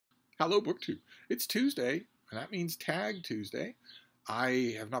Hello, BookTube. It's Tuesday, and that means Tag Tuesday.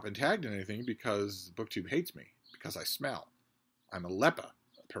 I have not been tagged in anything because BookTube hates me, because I smell. I'm a leper,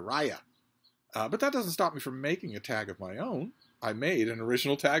 a pariah. But that doesn't stop me from making a tag of my own. I made an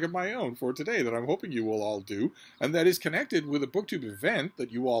original tag of my own for today that I'm hoping you will all do, and that is connected with a BookTube event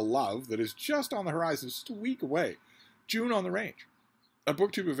that you all love that is just on the horizon, just a week away. June on the Range. A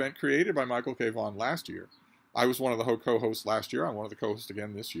BookTube event created by Michael K. Vaughan last year. I was one of the co-hosts last year. I'm one of the co-hosts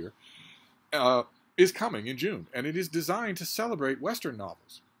again this year. Is coming in June, and it is designed to celebrate Western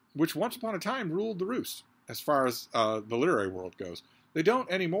novels, which once upon a time ruled the roost as far as the literary world goes. They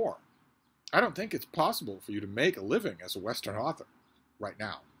don't anymore. I don't think it's possible for you to make a living as a Western author right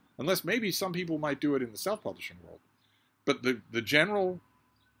now, unless maybe some people might do it in the self-publishing world. But the general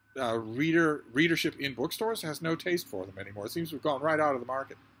readership in bookstores has no taste for them anymore. It seems to have gone right out of the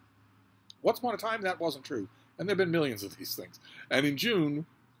market. Once upon a time, that wasn't true, and there have been millions of these things. And in June,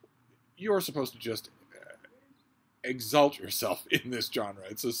 you're supposed to just exalt yourself in this genre.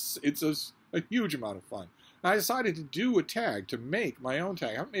 It's a huge amount of fun. And I decided to do a tag, to make my own tag.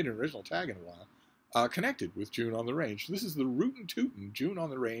 I haven't made an original tag in a while, connected with June on the Range. This is the Rootin Tootin June on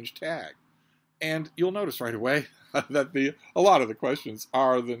the Range tag. And you'll notice right away that a lot of the questions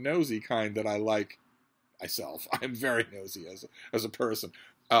are the nosy kind that I like myself. I'm very nosy as a person.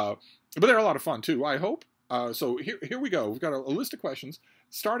 But they're a lot of fun, too, I hope. So here we go. We've got a list of questions,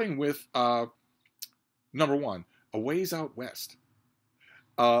 starting with number one, a ways out west.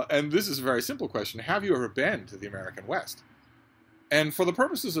 And this is a very simple question. Have you ever been to the American West? And for the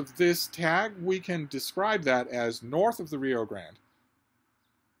purposes of this tag, we can describe that as north of the Rio Grande,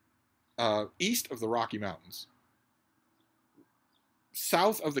 east of the Rocky Mountains,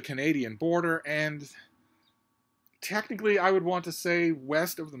 south of the Canadian border, and technically I would want to say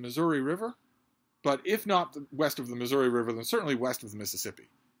west of the Missouri River. But if not west of the Missouri River, then certainly west of the Mississippi.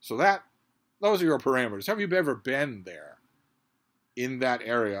 So those are your parameters. Have you ever been there in that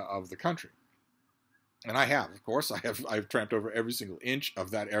area of the country? And I have, of course. I've tramped over every single inch of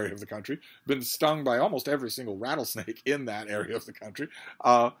that area of the country, been stung by almost every single rattlesnake in that area of the country,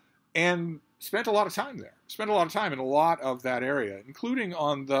 and spent a lot of time there. Spent a lot of time in a lot of that area, including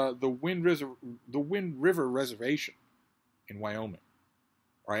on the Wind River Reservation in Wyoming.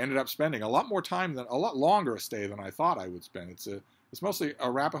 I ended up spending a lot longer a stay than I thought I would spend. It's mostly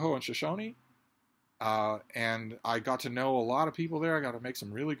Arapaho and Shoshone, and I got to know a lot of people there. I got to make some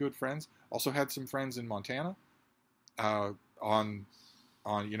really good friends. Also had some friends in Montana, on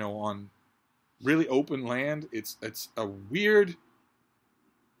really open land. It's a weird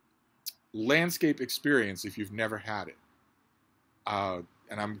landscape experience if you've never had it. And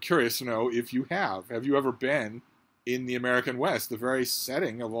I'm curious to know if you have. Have you ever been in the American West, the very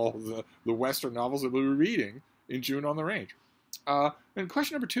setting of all the Western novels that we'll be reading in June on the Range? And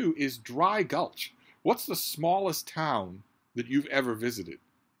question number two is Dry Gulch. What's the smallest town that you've ever visited?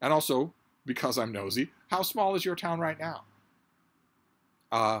 And also, because I'm nosy, how small is your town right now?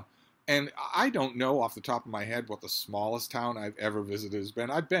 And I don't know off the top of my head what the smallest town I've ever visited has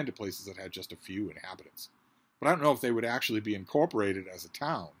been. I've been to places that had just a few inhabitants. But I don't know if they would actually be incorporated as a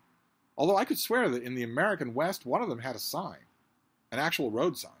town. Although I could swear that in the American West, one of them had a sign, an actual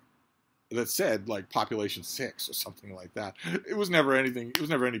road sign, that said, like, population 6 or something like that. It was never any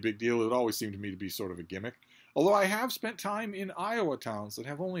big deal. It always seemed to me to be sort of a gimmick. Although I have spent time in Iowa towns that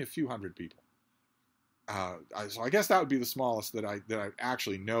have only a few hundred people. So I guess that would be the smallest that I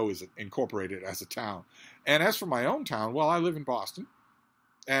actually know is incorporated as a town. And as for my own town, well, I live in Boston.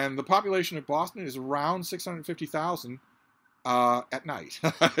 And the population of Boston is around 650,000 at night.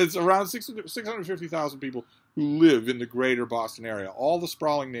 It's around 650,000 people who live in the greater Boston area, all the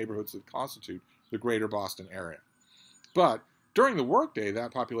sprawling neighborhoods that constitute the greater Boston area. But during the workday,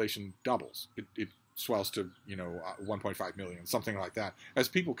 that population doubles. It swells to 1.5 million, something like that, as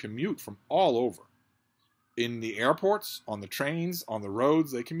people commute from all over. In the airports, on the trains, on the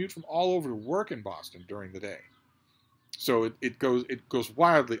roads, they commute from all over to work in Boston during the day. So it goes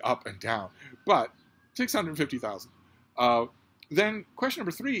wildly up and down. But 650,000. Then question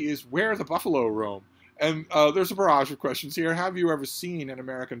number three is where the buffalo roam. And there's a barrage of questions here. Have you ever seen an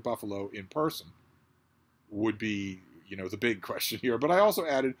American buffalo in person? Would be, the big question here. But I also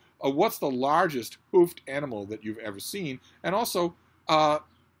added, what's the largest hoofed animal that you've ever seen? And also,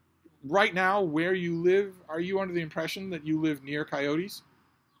 right now, where you live, are you under the impression that you live near coyotes?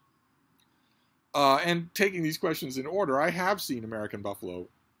 And taking these questions in order, I have seen American buffalo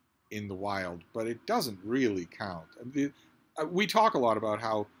in the wild, but it doesn't really count. We talk a lot about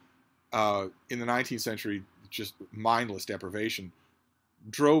how in the 19th century, just mindless deprivation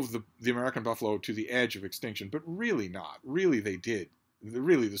drove the American buffalo to the edge of extinction, but really not. Really, they did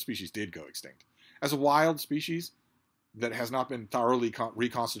really the species did go extinct. As a wild species that has not been thoroughly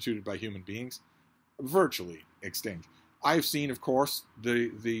reconstituted by human beings, virtually extinct. I've seen, of course,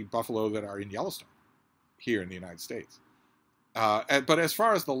 the buffalo that are in Yellowstone here in the United States. But as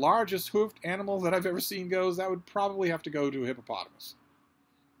far as the largest hoofed animal that I've ever seen goes, that would probably have to go to a hippopotamus.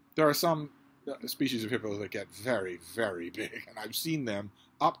 There are some species of hippos that get very, very big, and I've seen them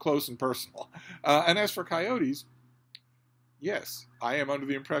up close and personal. And as for coyotes, yes, I am under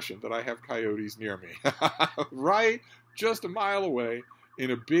the impression that I have coyotes near me. Right just a mile away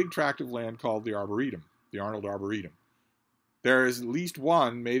in a big tract of land called the Arboretum, the Arnold Arboretum. There is at least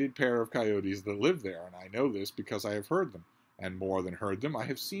one mated pair of coyotes that live there, and I know this because I have heard them. And more than heard them, I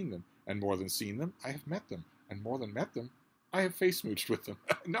have seen them. And more than seen them, I have met them. And more than met them, I have face-smooched with them.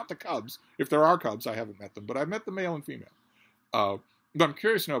 Not the cubs. If there are cubs, I haven't met them. But I've met the male and female. But I'm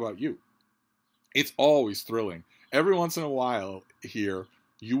curious to know about you. It's always thrilling. Every once in a while here,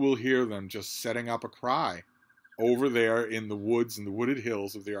 you will hear them just setting up a cry over there in the woods and the wooded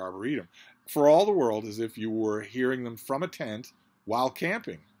hills of the Arboretum. For all the world as if you were hearing them from a tent while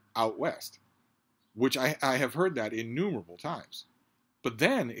camping out west. Which I have heard that innumerable times. But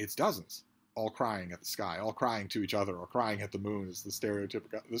then it's dozens, all crying at the sky, all crying to each other, or crying at the moon, as the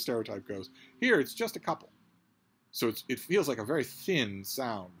stereotype goes. Here, it's just a couple. So it feels like a very thin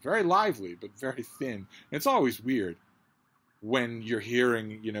sound, very lively, but very thin. And it's always weird when you're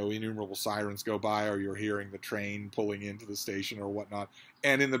hearing, innumerable sirens go by, or you're hearing the train pulling into the station or whatnot.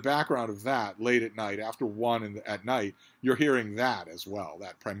 And in the background of that, late at night, after 1 at night, you're hearing that as well,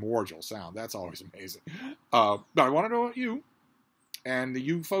 that primordial sound. That's always amazing. But I want to know about you. And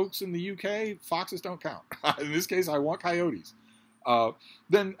you folks in the UK, foxes don't count. In this case, I want coyotes.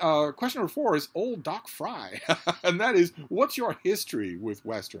 Then question number 4 is old Doc Frye. And that is, what's your history with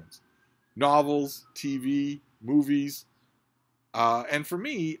Westerns? Novels, TV, movies? And for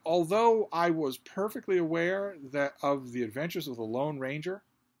me, although I was perfectly aware of the Adventures of the Lone Ranger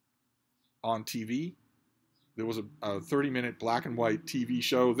on TV, there was a 30-minute black and white TV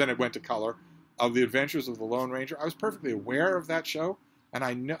show, then it went to color, of the Adventures of the Lone Ranger. I was perfectly aware of that show, and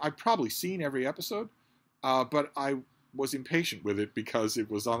I'd probably seen every episode, but I was impatient with it because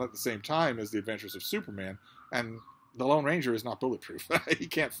it was on at the same time as the Adventures of Superman, and the Lone Ranger is not bulletproof. He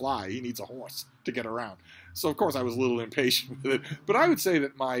can't fly. He needs a horse to get around. So, of course, I was a little impatient with it. But I would say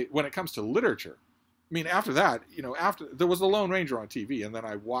that when it comes to literature, after that, after there was the Lone Ranger on TV, and then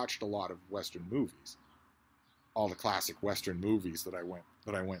I watched a lot of Western movies, all the classic Western movies that I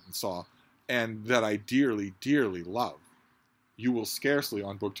went and saw, and that I dearly, dearly love. You will scarcely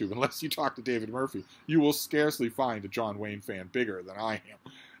on BookTube, unless you talk to David Murphy, you will scarcely find a John Wayne fan bigger than I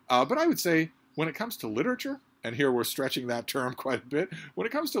am. But I would say when it comes to literature, and here we're stretching that term quite a bit. When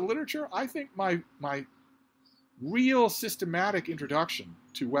it comes to literature, I think my real systematic introduction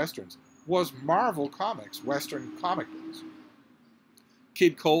to Westerns was Marvel Comics, Western comic books.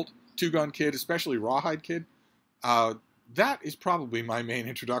 Kid Colt, Two Gun Kid, especially Rawhide Kid. That is probably my main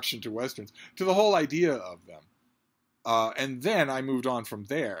introduction to Westerns, to the whole idea of them. And then I moved on from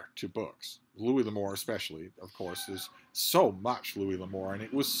there to books. Louis L'Amour especially, of course. There's so much Louis L'Amour, and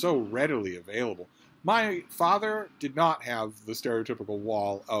it was so readily available. My father did not have the stereotypical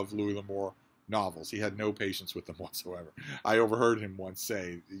wall of Louis L'Amour novels. He had no patience with them whatsoever. I overheard him once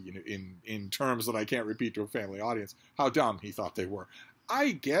say, in terms that I can't repeat to a family audience, how dumb he thought they were.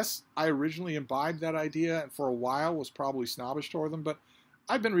 I guess I originally imbibed that idea, and for a while was probably snobbish toward them, but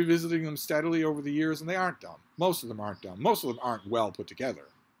I've been revisiting them steadily over the years, and they aren't dumb. Most of them aren't dumb. Most of them aren't well put together.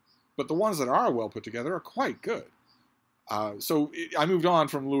 But the ones that are well put together are quite good. So I moved on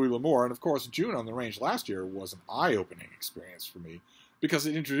from Louis L'Amour, and of course June on the Range last year was an eye-opening experience for me because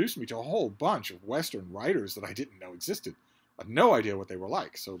it introduced me to a whole bunch of Western writers that I didn't know existed. I had no idea what they were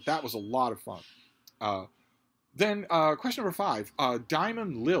like, so that was a lot of fun. Then question number 5,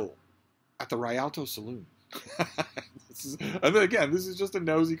 Diamond Lil at the Rialto Saloon. And then again, this is just a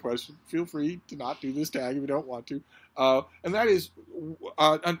nosy question. Feel free to not do this tag if you don't want to. And that is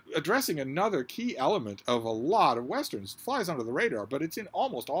addressing another key element of a lot of Westerns. It flies under the radar, but it's in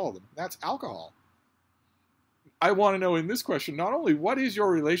almost all of them. That's alcohol. I want to know in this question, not only what is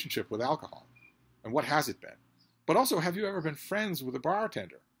your relationship with alcohol, and what has it been, but also have you ever been friends with a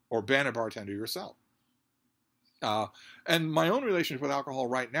bartender, or been a bartender yourself? And my own relationship with alcohol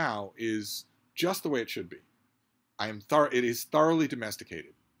right now is just the way it should be. It is thoroughly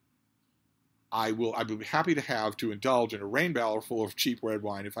domesticated. I will be happy to indulge in a rain barrel full of cheap red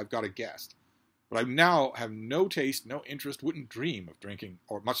wine if I've got a guest. But I now have no taste, no interest, wouldn't dream of drinking,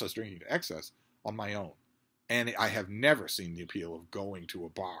 or much less drinking to excess, on my own. And I have never seen the appeal of going to a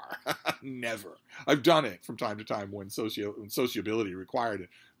bar. Never. I've done it from time to time when sociability required it,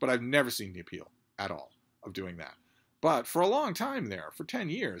 but I've never seen the appeal at all of doing that. But for a long time there, for 10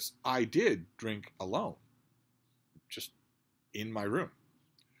 years, I did drink alone, just in my room.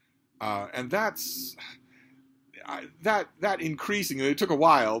 And that increasingly, it took a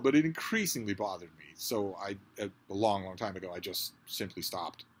while, but it increasingly bothered me. So a long time ago, I just simply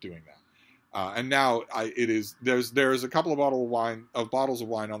stopped doing that. And now there's a couple of bottles of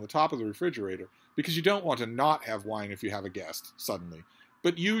wine on the top of the refrigerator, because you don't want to not have wine if you have a guest suddenly.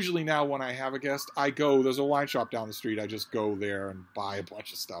 But usually now when I have a guest, there's a wine shop down the street, I just go there and buy a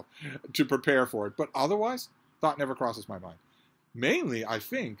bunch of stuff to prepare for it. But otherwise, thought never crosses my mind. Mainly, I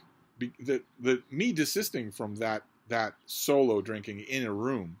think, that me desisting from that solo drinking in a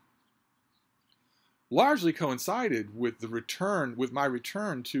room largely coincided with my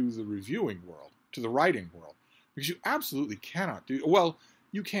return to the reviewing world, to the writing world, because you absolutely cannot do, well,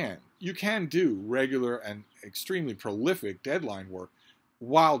 you can do regular and extremely prolific deadline work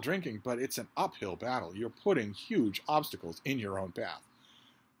while drinking, but it's an uphill battle. You're putting huge obstacles in your own path.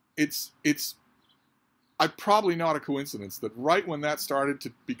 It's probably not a coincidence that right when that started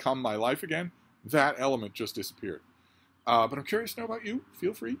to become my life again, that element just disappeared. But I'm curious to know about you.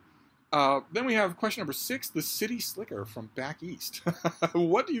 Feel free. Then we have question number 6, The City Slicker from Back East.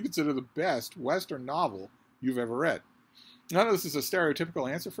 What do you consider the best Western novel you've ever read? None of this is a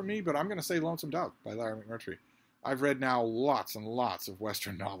stereotypical answer for me, but I'm going to say Lonesome Dove by Larry McMurtry. I've read now lots and lots of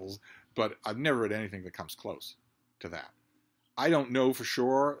Western novels, but I've never read anything that comes close to that. I don't know for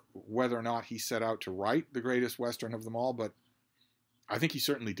sure whether or not he set out to write the greatest Western of them all, but I think he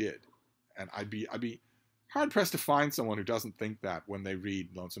certainly did. And I'd be hard-pressed to find someone who doesn't think that when they read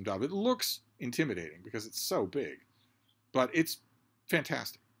Lonesome Dove. It looks intimidating because it's so big, but it's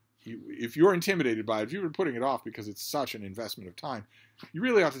fantastic. If you're intimidated by it, if you were putting it off because it's such an investment of time, you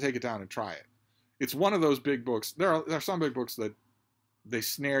really ought to take it down and try it. It's one of those big books. There are some big books that they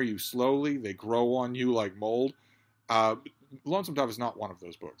snare you slowly. They grow on you like mold. Lonesome Dove is not one of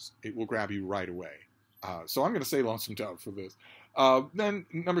those books. It will grab you right away. So I'm going to say Lonesome Dove for this. Then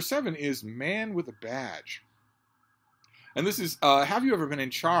number 7 is Man with a Badge. And this is, have you ever been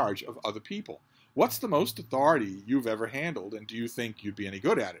in charge of other people? What's the most authority you've ever handled, and do you think you'd be any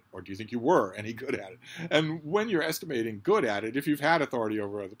good at it? Or do you think you were any good at it? And when you're estimating good at it, if you've had authority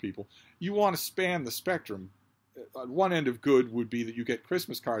over other people, you want to span the spectrum. One end of good would be that you get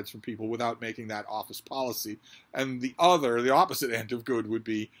Christmas cards from people without making that office policy. And the opposite end of good would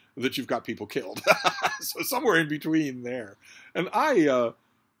be that you've got people killed. So somewhere in between there. And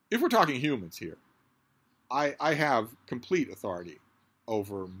if we're talking humans here, I have complete authority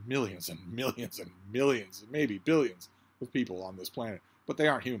over millions and millions and millions, maybe billions of people on this planet, but they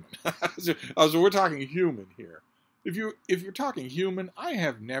aren't human. So we're talking human here. If you're talking human, I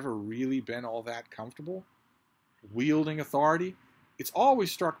have never really been all that comfortable wielding authority. It's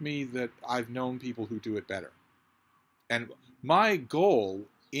always struck me that I've known people who do it better. And my goal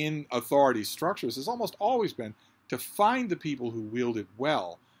in authority structures has almost always been to find the people who wield it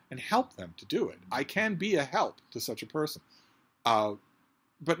well and help them to do it. I can be a help to such a person,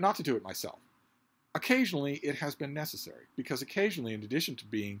 but not to do it myself. Occasionally, it has been necessary, because occasionally, in addition to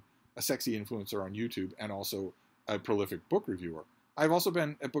being a sexy influencer on YouTube and also a prolific book reviewer, I've also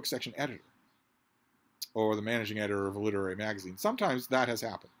been a book section editor or the managing editor of a literary magazine. Sometimes that has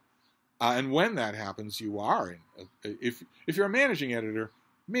happened. And when that happens, you are in. If you're a managing editor,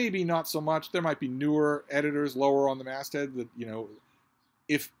 maybe not so much. There might be newer editors lower on the masthead that,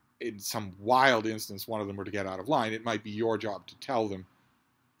 if in some wild instance one of them were to get out of line, it might be your job to tell them,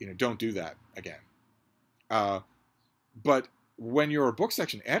 don't do that again. But when you're a book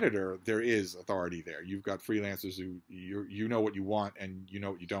section editor, there is authority there. You've got freelancers who you know what you want and you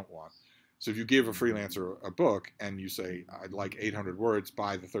know what you don't want. So if you give a freelancer a book and you say, I'd like 800 words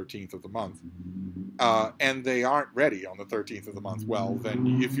by the 13th of the month, and they aren't ready on the 13th of the month, well,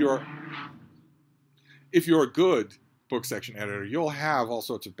 then if you're a good book section editor, you'll have all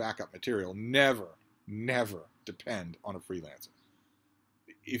sorts of backup material. Never depend on a freelancer.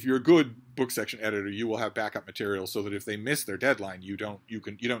 If you're a good book section editor, you will have backup material so that if they miss their deadline, you don't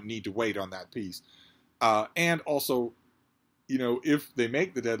need to wait on that piece. And also, if they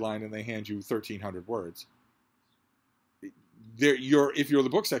make the deadline and they hand you 1,300 words, if you're the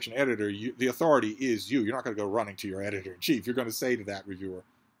book section editor, the authority is you. You're not going to go running to your editor-in-chief. You're going to say to that reviewer,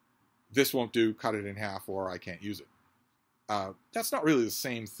 this won't do, cut it in half, or I can't use it. That's not really the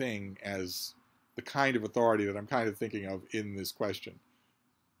same thing as the kind of authority that I'm kind of thinking of in this question.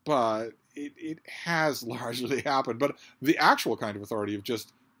 But it has largely happened. But the actual kind of authority of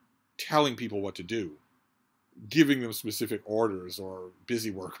just telling people what to do, giving them specific orders or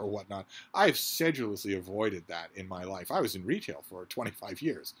busy work or whatnot. I've sedulously avoided that in my life. I was in retail for 25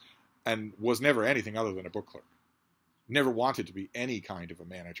 years and was never anything other than a book clerk. Never wanted to be any kind of a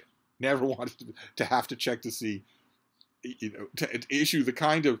manager. Never wanted to have to check to see, to issue the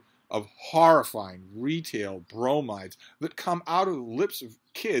kind of horrifying retail bromides that come out of the lips of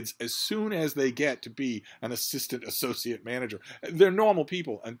kids as soon as they get to be an assistant associate manager. They're normal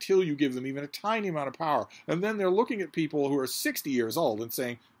people until you give them even a tiny amount of power. And then they're looking at people who are 60 years old and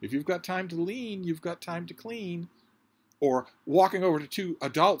saying, if you've got time to lean, you've got time to clean. Or walking over to two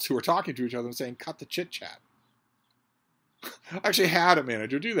adults who are talking to each other and saying, cut the chit-chat. I actually had a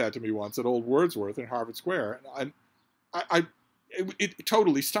manager do that to me once at Old Wordsworth in Harvard Square. And it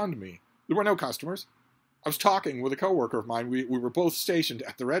totally stunned me. There were no customers. I was talking with a coworker of mine. We were both stationed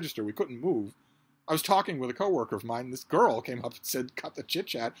at the register. We couldn't move. I was talking with a coworker of mine, and this girl came up and said, cut the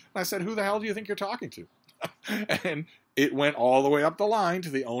chit-chat. And I said, who the hell do you think you're talking to? And it went all the way up the line to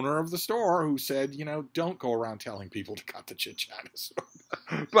the owner of the store who said, don't go around telling people to cut the chit-chat.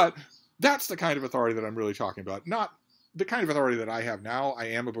 But that's the kind of authority that I'm really talking about. Not the kind of authority that I have now. I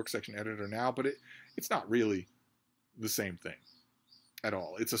am a book section editor now, but it's not really the same thing at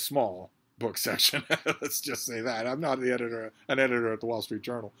all. It's a small book section. Let's just say that. I'm not an editor at the Wall Street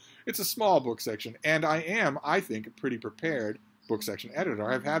Journal. It's a small book section, and I am, I think, a pretty prepared book section editor.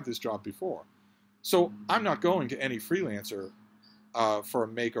 I've had this job before. So I'm not going to any freelancer for a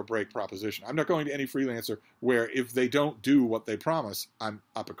make or break proposition. I'm not going to any freelancer where if they don't do what they promise, I'm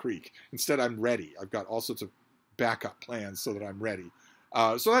up a creek. Instead, I'm ready. I've got all sorts of backup plans so that I'm ready.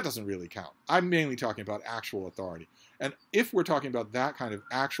 So that doesn't really count. I'm mainly talking about actual authority. And if we're talking about that kind of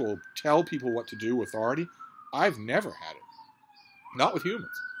actual tell people what to do authority, I've never had it. Not with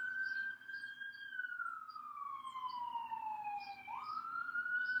humans.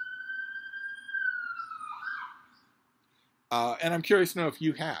 And I'm curious to know if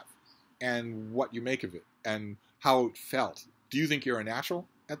you have, and what you make of it, and how it felt. Do you think you're a natural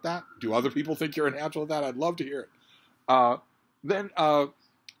at that? Do other people think you're a natural at that? I'd love to hear it. Then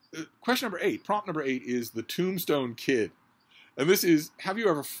question number 8, prompt number 8 is the Tombstone Kid. And this is, have you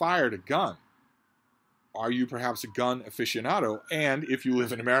ever fired a gun? Are you perhaps a gun aficionado? And if you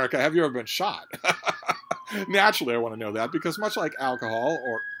live in America, have you ever been shot? Naturally, I want to know that, because much like alcohol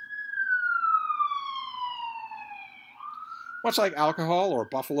or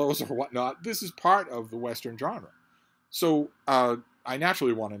buffaloes or whatnot, this is part of the Western genre. So I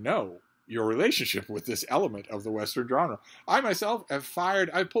naturally want to know your relationship with this element of the Western genre. I myself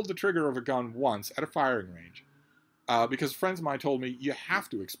I've pulled the trigger of a gun once at a firing range because friends of mine told me, you have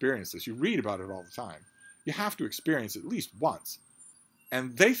to experience this. You read about it all the time. You have to experience it at least once.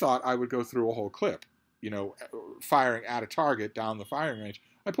 And they thought I would go through a whole clip, firing at a target down the firing range.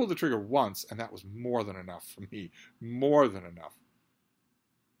 I pulled the trigger once, and that was more than enough for me. More than enough.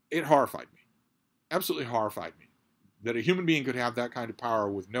 It horrified me. Absolutely horrified me. That a human being could have that kind of power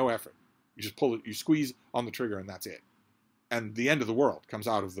with no effort. You just pull it, you squeeze on the trigger, and that's it. And the end of the world comes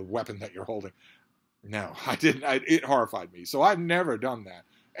out of the weapon that you're holding. No, I didn't. It horrified me. So I've never done that.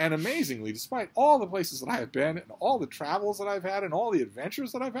 And amazingly, despite all the places that I have been, and all the travels that I've had, and all the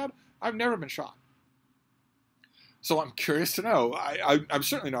adventures that I've had, I've never been shot. So I'm curious to know. I'm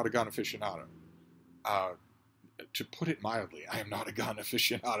certainly not a gun aficionado. To put it mildly, I am not a gun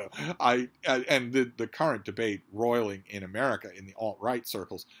aficionado. And the current debate roiling in America in the alt-right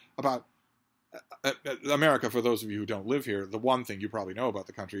circles about America, for those of you who don't live here, the one thing you probably know about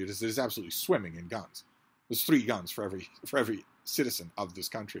the country is it is absolutely swimming in guns. There's 3 guns for every citizen of this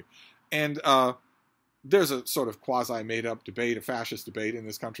country. And there's a sort of quasi-made-up debate, a fascist debate in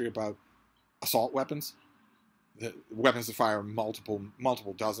this country about assault weapons. The weapons that fire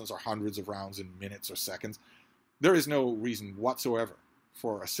multiple dozens or hundreds of rounds in minutes or seconds. There is no reason whatsoever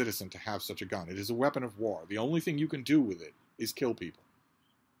for a citizen to have such a gun. It is a weapon of war. The only thing you can do with it is kill people.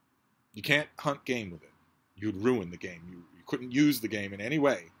 You can't hunt game with it. You'd ruin the game. You couldn't use the game in any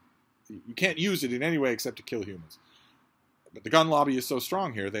way. You can't use it in any way except to kill humans. But the gun lobby is so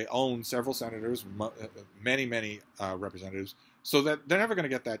strong here. They own several senators, many representatives, so that they're never going to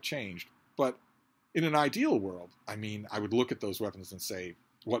get that changed. But in an ideal world, I mean, I would look at those weapons and say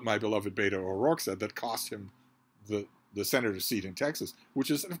what my beloved Beto O'Rourke said that cost him the senator's seat in Texas, which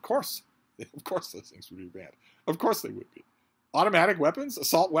is, of course those things would be banned. Of course they would be. Automatic weapons,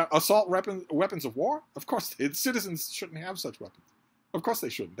 assault weapons of war? Of course, citizens shouldn't have such weapons. Of course they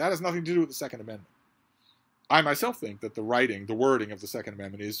shouldn't. That has nothing to do with the Second Amendment. I myself think that the wording of the Second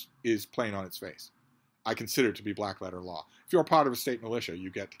Amendment is plain on its face. I consider it to be black letter law. If you're part of a state militia, you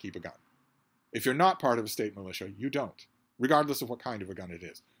get to keep a gun. If you're not part of a state militia, you don't, regardless of what kind of a gun it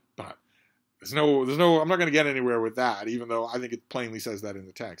is. But I'm not going to get anywhere with that, even though I think it plainly says that in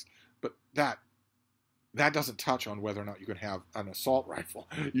the text. But that doesn't touch on whether or not you can have an assault rifle.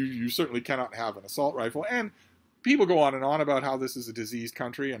 You certainly cannot have an assault rifle. And people go on and on about how this is a diseased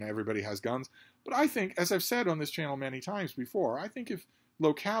country and everybody has guns. But I think, as I've said on this channel many times before, I think if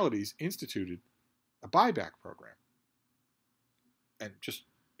localities instituted a buyback program and just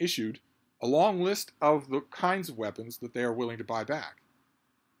issued a long list of the kinds of weapons that they are willing to buy back,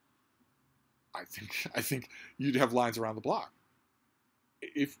 I think you'd have lines around the block.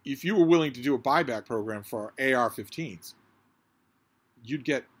 If you were willing to do a buyback program for AR-15s, you'd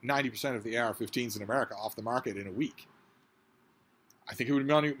get 90% of the AR-15s in America off the market in a week. I think it would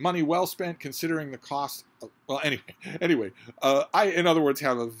be money well spent considering the cost of, well, anyway, I, in other words,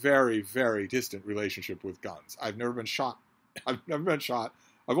 have a very, very distant relationship with guns. I've never been shot. I've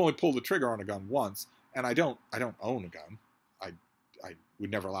only pulled the trigger on a gun once, and I don't own a gun. I would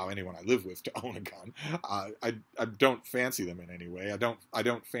never allow anyone I live with to own a gun. I don't fancy them in any way. I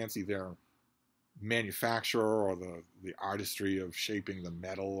don't fancy their manufacturer or the artistry of shaping the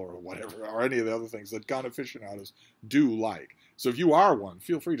metal or whatever, or any of the other things that gun aficionados do like. So if you are one,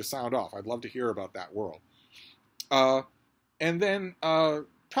 feel free to sound off. I'd love to hear about that world. And then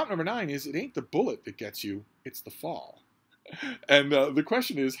top number 9 is, it ain't the bullet that gets you, it's the fall. And the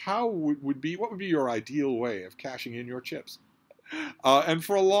question is, what would be your ideal way of cashing in your chips? And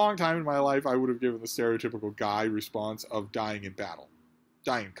for a long time in my life, I would have given the stereotypical guy response of dying in battle,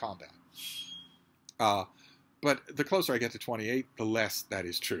 dying in combat. But the closer I get to 28, the less that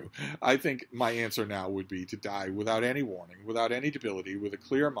is true. I think my answer now would be to die without any warning, without any debility, with a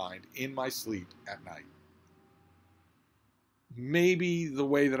clear mind, in my sleep at night. Maybe the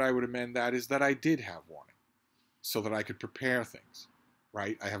way that I would amend that is that I did have warning, so that I could prepare things,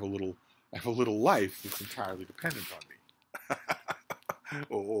 right? I have a little life that's entirely dependent on me.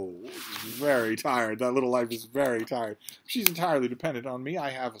 Oh, she's very tired. That little life is very tired. She's entirely dependent on me. I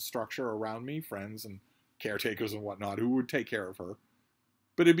have a structure around me, friends and caretakers and whatnot who would take care of her.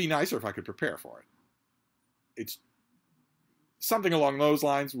 But it'd be nicer if I could prepare for it. It's something along those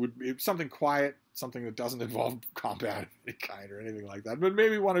lines, would be something quiet, something that doesn't involve combat of any kind or anything like that. But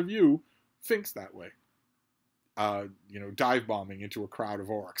maybe one of you thinks that way. Dive bombing into a crowd of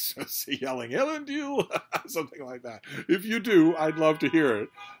orcs, yelling, Elendil, something like that. If you do, I'd love to hear it.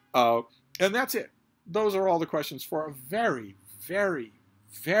 And that's it. Those are all the questions for a very, very,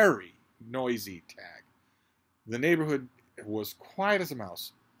 very noisy tag. The neighborhood was quiet as a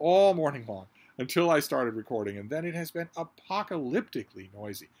mouse all morning long until I started recording, and then it has been apocalyptically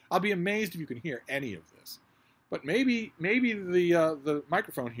noisy. I'll be amazed if you can hear any of this. But maybe the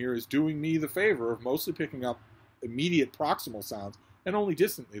microphone here is doing me the favor of mostly picking up immediate proximal sounds and only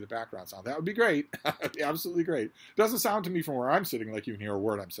distantly the background sound. That would be great. Absolutely great. Doesn't sound to me from where I'm sitting like you can hear a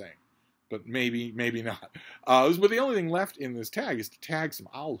word I'm saying. But maybe not. But the only thing left in this tag is to tag some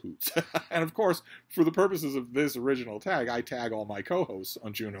owl hoots. And of course, for the purposes of this original tag, I tag all my co-hosts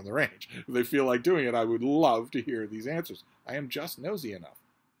on June on the Range. If they feel like doing it, I would love to hear these answers. I am just nosy enough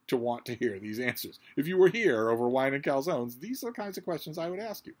to want to hear these answers. If you were here over wine and calzones, these are the kinds of questions I would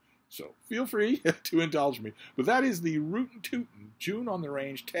ask you. So feel free to indulge me. But that is the Rootin Tootin June on the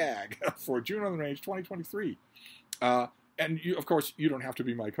Range tag for June on the Range 2023. And of course, you don't have to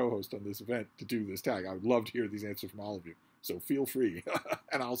be my co-host on this event to do this tag. I would love to hear these answers from all of you. So feel free.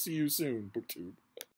 And I'll see you soon, BookTube.